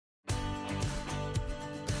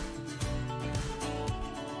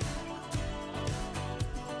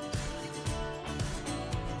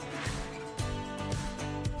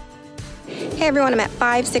Hey everyone, I'm at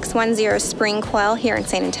 5610 Spring Quail here in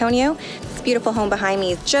San Antonio. This beautiful home behind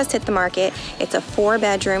me has just hit the market. It's a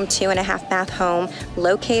 4-bedroom, 2.5-bath home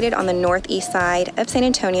located on the northeast side of San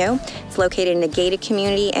Antonio. It's located in a gated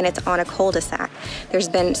community and it's on a cul-de-sac. There's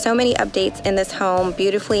been so many updates in this home,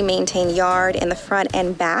 beautifully maintained yard in the front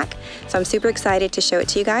and back. So I'm super excited to show it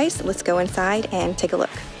to you guys. Let's go inside and take a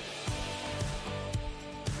look.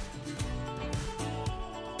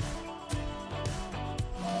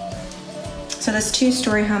 So this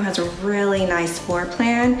 2-story home has a really nice floor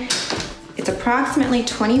plan. It's approximately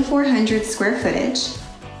 2,400 square footage.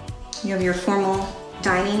 You have your formal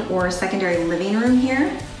dining or secondary living room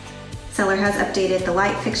here. Seller has updated the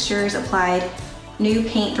light fixtures, applied new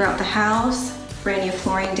paint throughout the house, brand new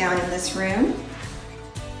flooring down in this room.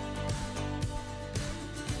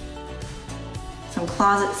 Some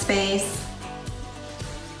closet space,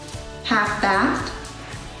 half bath.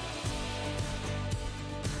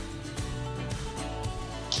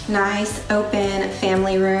 Nice open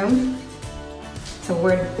family room. It's a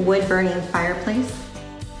wood burning fireplace.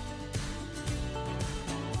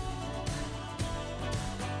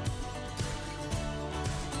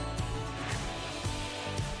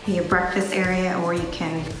 Your breakfast area, or you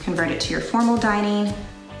can convert it to your formal dining.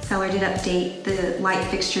 Seller did update the light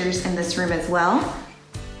fixtures in this room as well.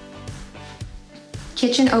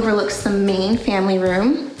 Kitchen overlooks the main family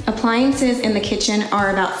room. Appliances in the kitchen are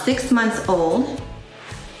about 6 months old.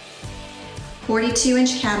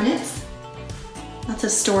 42-inch cabinets, lots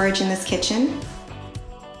of storage in this kitchen.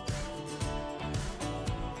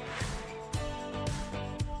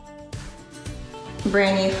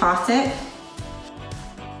 Brand new faucet.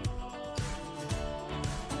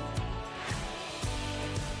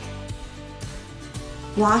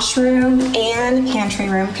 Washroom and pantry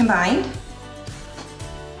room combined.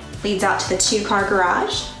 Leads out to the 2-car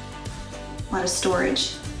garage. A lot of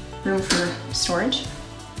storage, room for storage.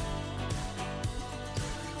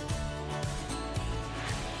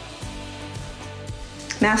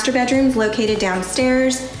 Master bedroom's located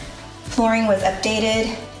downstairs. Flooring was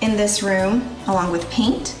updated in this room along with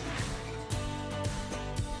paint.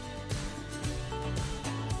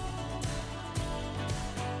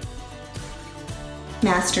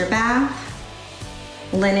 Master bath,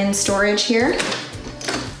 linen storage here.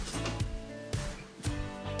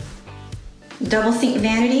 Double sink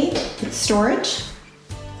vanity with storage.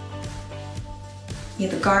 You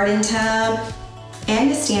have a garden tub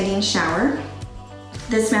and a standing shower.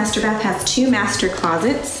 This master bath has 2 master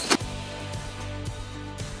closets.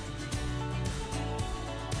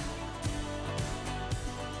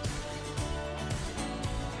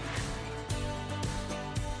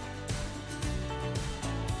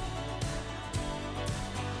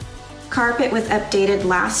 Carpet was updated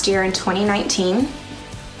last year in 2019.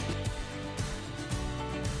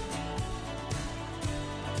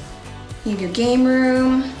 You have your game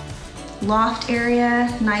room, loft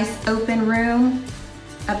area, nice open room.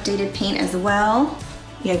 Updated paint as well.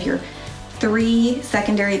 You have your 3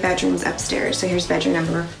 secondary bedrooms upstairs. So here's bedroom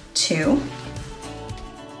number 2.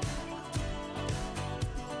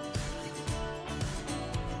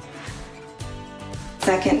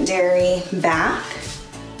 Secondary bath.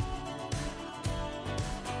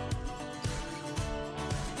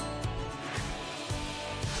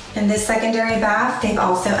 In this secondary bath, they've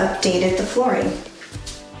also updated the flooring.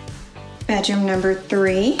 Bedroom number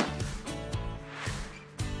 3.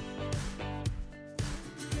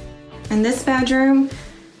 In this bedroom,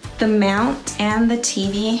 the mount and the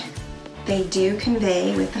TV, they do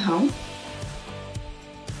convey with the home.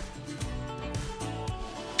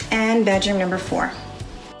 And bedroom number 4.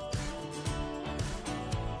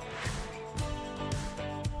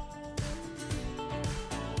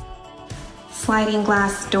 Sliding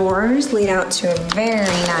glass doors lead out to a very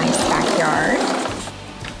nice backyard.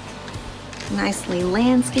 Nicely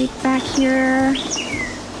landscaped back here.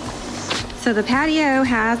 So the patio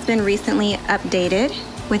has been recently updated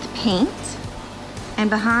with paint, and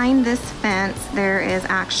behind this fence there is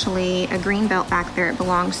actually a green belt back there. It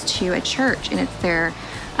belongs to a church and it's their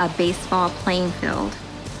baseball playing field.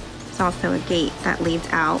 There's also a gate that leads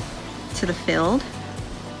out to the field.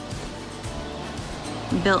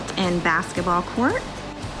 Built-in basketball court.